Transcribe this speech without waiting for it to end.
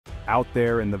Out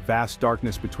there in the vast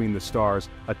darkness between the stars,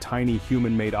 a tiny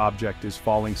human-made object is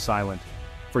falling silent.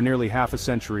 For nearly half a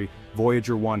century,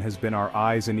 Voyager 1 has been our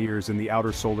eyes and ears in the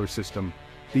outer solar system.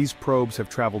 These probes have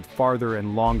traveled farther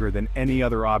and longer than any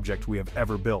other object we have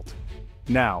ever built.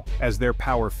 Now, as their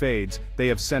power fades, they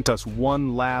have sent us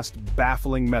one last,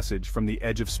 baffling message from the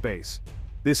edge of space.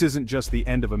 This isn't just the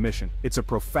end of a mission, it's a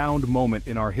profound moment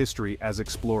in our history as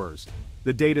explorers.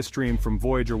 The data stream from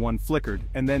Voyager 1 flickered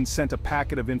and then sent a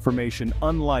packet of information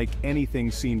unlike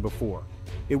anything seen before.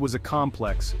 It was a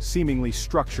complex, seemingly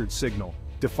structured signal,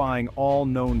 defying all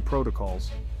known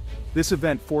protocols. This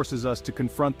event forces us to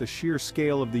confront the sheer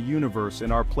scale of the universe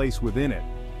and our place within it.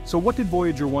 So what did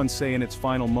Voyager 1 say in its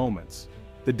final moments?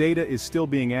 The data is still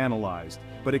being analyzed,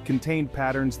 but it contained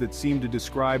patterns that seem to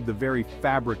describe the very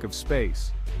fabric of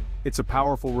space. It's a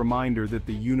powerful reminder that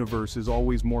the universe is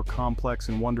always more complex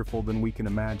and wonderful than we can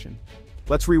imagine.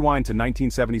 Let's rewind to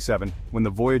 1977, when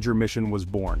the Voyager mission was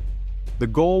born. The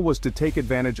goal was to take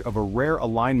advantage of a rare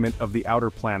alignment of the outer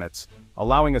planets,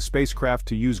 allowing a spacecraft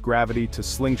to use gravity to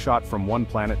slingshot from one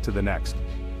planet to the next.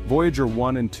 Voyager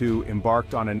 1 and 2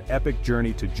 embarked on an epic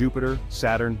journey to Jupiter,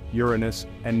 Saturn, Uranus,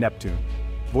 and Neptune.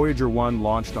 Voyager 1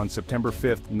 launched on September 5,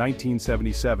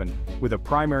 1977, with a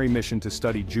primary mission to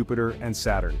study Jupiter and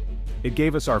Saturn. It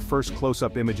gave us our first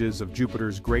close-up images of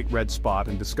Jupiter's Great Red Spot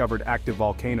and discovered active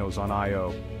volcanoes on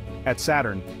Io. At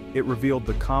Saturn, it revealed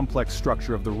the complex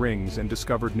structure of the rings and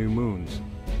discovered new moons.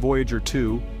 Voyager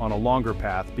 2, on a longer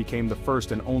path, became the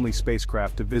first and only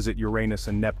spacecraft to visit Uranus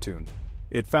and Neptune.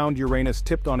 It found Uranus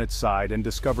tipped on its side and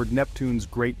discovered Neptune's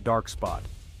Great Dark Spot.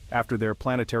 After their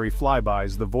planetary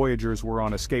flybys, the Voyagers were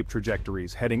on escape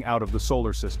trajectories heading out of the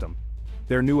solar system.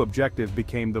 Their new objective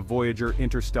became the Voyager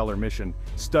Interstellar mission,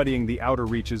 studying the outer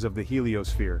reaches of the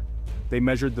heliosphere. They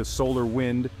measured the solar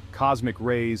wind, cosmic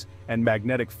rays, and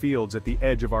magnetic fields at the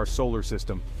edge of our solar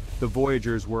system. The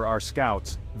Voyagers were our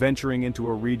scouts, venturing into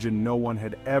a region no one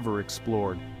had ever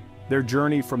explored. Their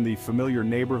journey from the familiar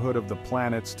neighborhood of the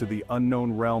planets to the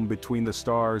unknown realm between the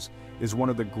stars is one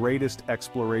of the greatest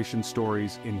exploration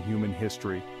stories in human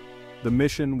history. The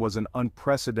mission was an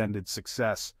unprecedented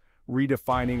success,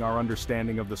 redefining our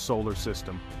understanding of the solar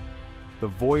system. The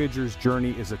Voyager's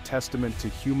journey is a testament to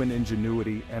human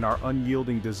ingenuity and our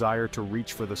unyielding desire to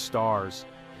reach for the stars.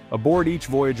 Aboard each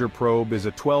Voyager probe is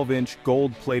a 12-inch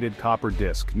gold-plated copper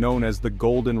disc known as the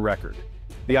Golden Record.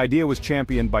 The idea was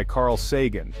championed by Carl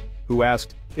Sagan, who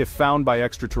asked, "If found by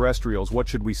extraterrestrials, what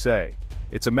should we say?"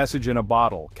 It's a message in a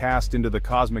bottle, cast into the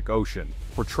cosmic ocean,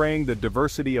 portraying the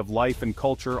diversity of life and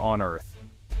culture on Earth.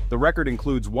 The record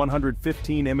includes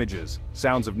 115 images,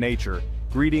 sounds of nature,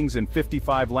 greetings in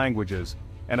 55 languages,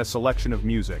 and a selection of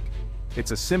music.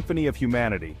 It's a symphony of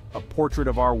humanity, a portrait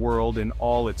of our world in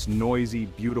all its noisy,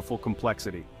 beautiful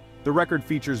complexity. The record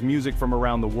features music from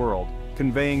around the world,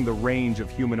 conveying the range of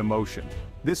human emotion.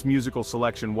 This musical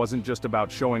selection wasn't just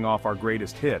about showing off our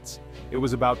greatest hits, it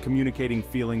was about communicating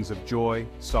feelings of joy,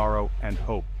 sorrow, and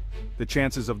hope. The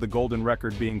chances of the Golden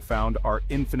Record being found are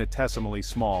infinitesimally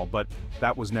small, but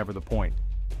that was never the point.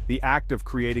 The act of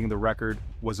creating the record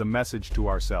was a message to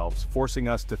ourselves, forcing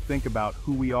us to think about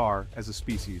who we are as a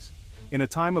species. In a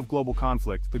time of global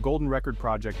conflict, the Golden Record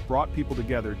Project brought people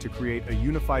together to create a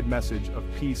unified message of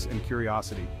peace and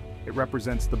curiosity. It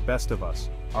represents the best of us,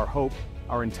 our hope,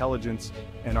 our intelligence,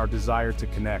 and our desire to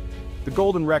connect. The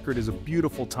Golden Record is a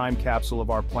beautiful time capsule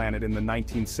of our planet in the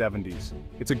 1970s.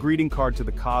 It's a greeting card to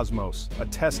the cosmos, a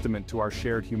testament to our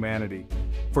shared humanity.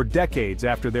 For decades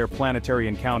after their planetary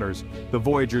encounters, the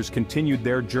Voyagers continued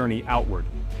their journey outward.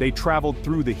 They traveled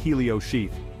through the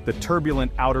heliosheath, the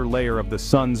turbulent outer layer of the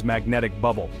sun's magnetic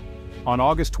bubble. On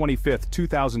August 25,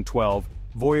 2012,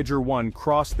 Voyager 1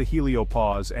 crossed the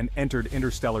heliopause and entered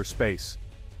interstellar space.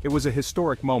 It was a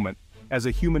historic moment, as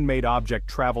a human-made object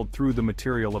traveled through the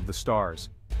material of the stars.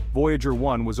 Voyager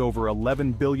 1 was over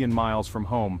 11 billion miles from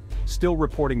home, still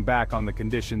reporting back on the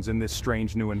conditions in this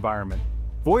strange new environment.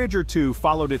 Voyager 2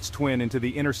 followed its twin into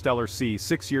the Interstellar Sea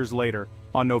 6 years later,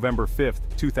 on November 5,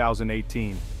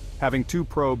 2018. Having two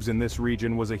probes in this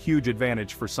region was a huge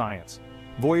advantage for science.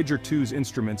 Voyager 2's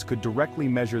instruments could directly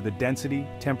measure the density,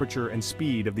 temperature, and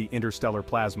speed of the interstellar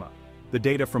plasma. The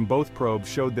data from both probes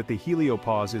showed that the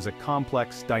heliopause is a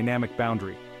complex, dynamic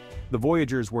boundary. The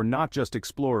Voyagers were not just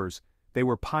explorers, they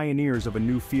were pioneers of a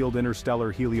new field: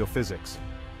 interstellar heliophysics.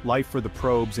 Life for the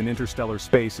probes in interstellar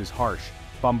space is harsh,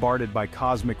 bombarded by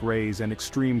cosmic rays and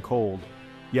extreme cold.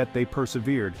 Yet they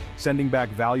persevered, sending back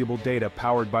valuable data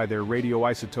powered by their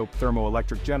radioisotope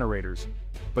thermoelectric generators.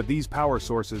 But these power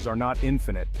sources are not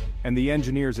infinite, and the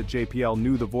engineers at JPL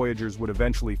knew the Voyagers would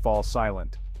eventually fall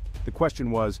silent. The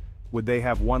question was, would they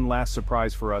have one last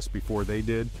surprise for us before they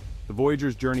did? The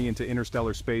Voyager's journey into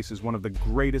interstellar space is one of the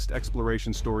greatest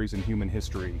exploration stories in human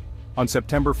history. On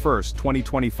September 1,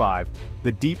 2025,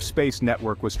 the Deep Space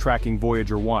Network was tracking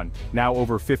Voyager 1, now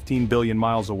over 15 billion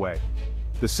miles away.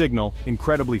 The signal,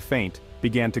 incredibly faint,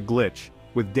 began to glitch,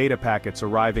 with data packets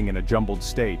arriving in a jumbled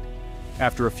state.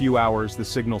 After a few hours, the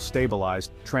signal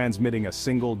stabilized, transmitting a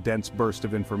single dense burst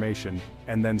of information,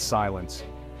 and then silence.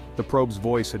 The probe's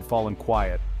voice had fallen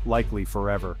quiet, likely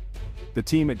forever. The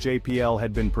team at JPL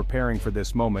had been preparing for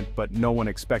this moment, but no one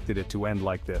expected it to end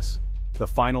like this. The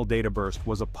final data burst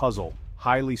was a puzzle,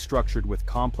 highly structured with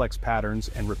complex patterns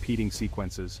and repeating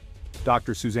sequences.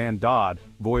 Dr. Suzanne Dodd,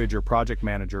 Voyager project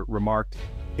manager, remarked,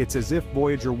 "It's as if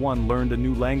Voyager 1 learned a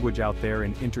new language out there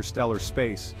in interstellar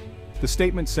space." The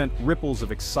statement sent ripples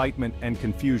of excitement and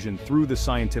confusion through the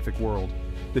scientific world.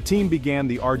 The team began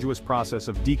the arduous process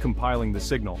of decompiling the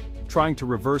signal, trying to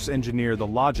reverse engineer the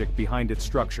logic behind its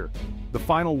structure. The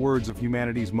final words of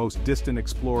humanity's most distant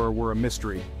explorer were a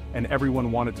mystery, and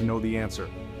everyone wanted to know the answer.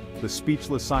 The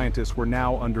speechless scientists were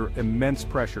now under immense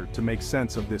pressure to make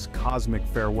sense of this cosmic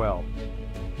farewell.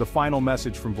 The final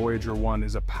message from Voyager 1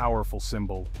 is a powerful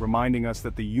symbol, reminding us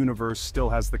that the universe still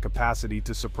has the capacity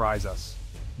to surprise us.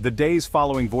 The days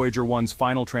following Voyager 1's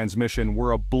final transmission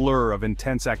were a blur of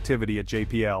intense activity at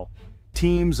JPL.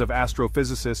 Teams of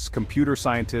astrophysicists, computer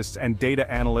scientists, and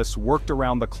data analysts worked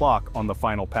around the clock on the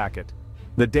final packet.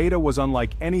 The data was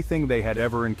unlike anything they had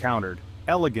ever encountered,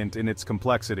 elegant in its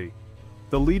complexity.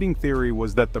 The leading theory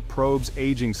was that the probe's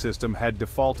aging system had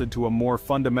defaulted to a more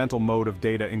fundamental mode of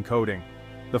data encoding.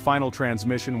 The final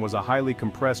transmission was a highly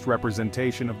compressed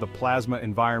representation of the plasma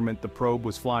environment the probe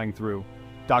was flying through.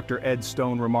 Dr. Ed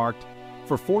Stone remarked,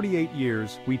 "For 48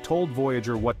 years, we told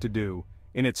Voyager what to do.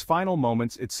 In its final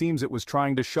moments, it seems it was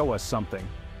trying to show us something."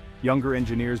 Younger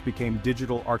engineers became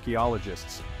digital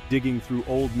archaeologists, digging through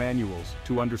old manuals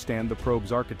to understand the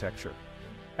probe's architecture.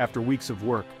 After weeks of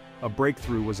work, a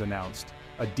breakthrough was announced,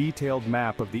 a detailed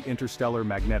map of the interstellar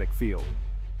magnetic field.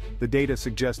 The data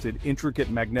suggested intricate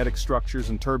magnetic structures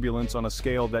and turbulence on a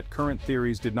scale that current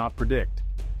theories did not predict.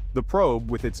 The probe,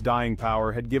 with its dying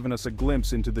power, had given us a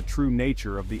glimpse into the true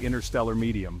nature of the interstellar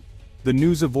medium. The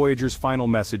news of Voyager's final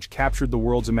message captured the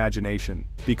world's imagination,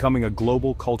 becoming a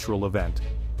global cultural event.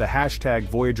 The hashtag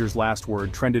Voyager's last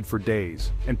word trended for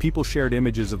days, and people shared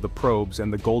images of the probes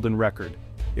and the golden record.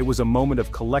 It was a moment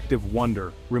of collective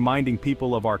wonder, reminding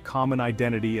people of our common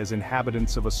identity as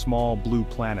inhabitants of a small blue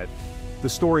planet. The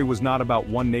story was not about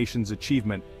one nation's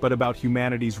achievement, but about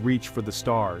humanity's reach for the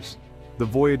stars. The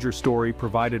Voyager story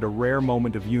provided a rare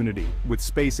moment of unity, with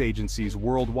space agencies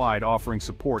worldwide offering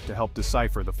support to help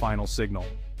decipher the final signal.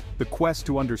 The quest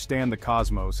to understand the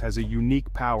cosmos has a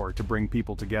unique power to bring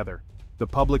people together. The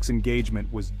public's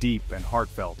engagement was deep and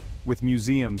heartfelt, with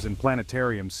museums and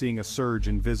planetariums seeing a surge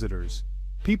in visitors.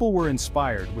 People were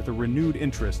inspired with a renewed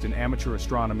interest in amateur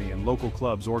astronomy and local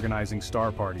clubs organizing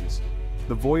star parties.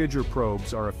 The Voyager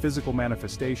probes are a physical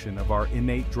manifestation of our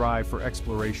innate drive for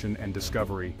exploration and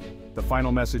discovery. The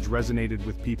final message resonated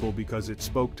with people because it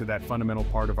spoke to that fundamental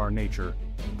part of our nature.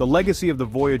 The legacy of the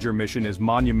Voyager mission is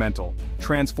monumental,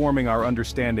 transforming our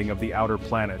understanding of the outer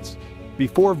planets.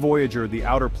 Before Voyager, the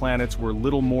outer planets were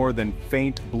little more than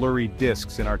faint, blurry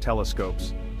disks in our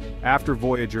telescopes. After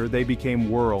Voyager, they became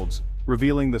worlds,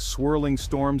 revealing the swirling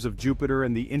storms of Jupiter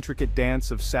and the intricate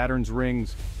dance of Saturn's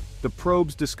rings. The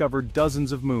probes discovered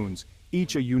dozens of moons,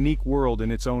 each a unique world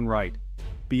in its own right.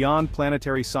 Beyond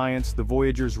planetary science, the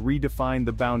Voyagers redefined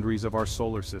the boundaries of our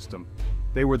solar system.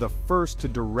 They were the first to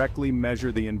directly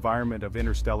measure the environment of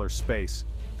interstellar space.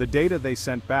 The data they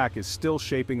sent back is still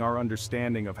shaping our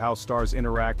understanding of how stars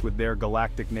interact with their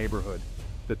galactic neighborhood.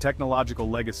 The technological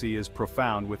legacy is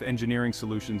profound, with engineering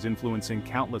solutions influencing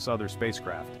countless other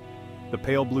spacecraft. The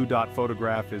pale blue dot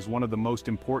photograph is one of the most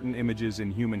important images in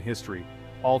human history,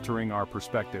 altering our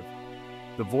perspective.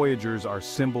 The Voyagers are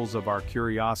symbols of our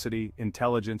curiosity,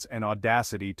 intelligence, and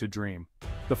audacity to dream.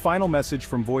 The final message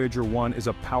from Voyager 1 is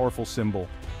a powerful symbol,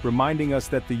 reminding us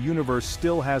that the universe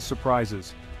still has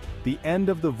surprises. The end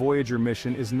of the Voyager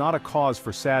mission is not a cause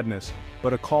for sadness,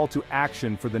 but a call to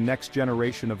action for the next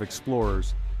generation of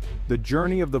explorers. The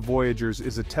journey of the Voyagers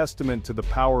is a testament to the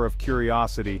power of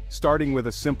curiosity, starting with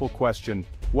a simple question: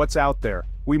 what's out there?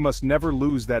 We must never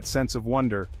lose that sense of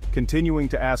wonder, continuing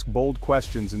to ask bold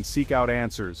questions and seek out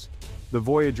answers. The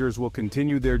Voyagers will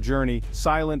continue their journey,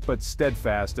 silent but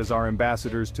steadfast as our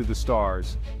ambassadors to the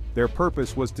stars. Their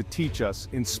purpose was to teach us,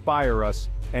 inspire us,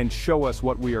 and show us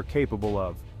what we are capable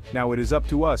of. Now it is up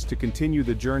to us to continue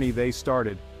the journey they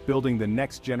started, building the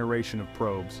next generation of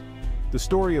probes. The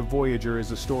story of Voyager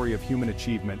is a story of human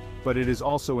achievement, but it is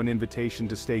also an invitation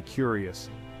to stay curious.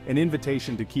 An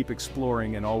invitation to keep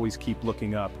exploring and always keep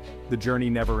looking up. The journey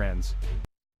never ends.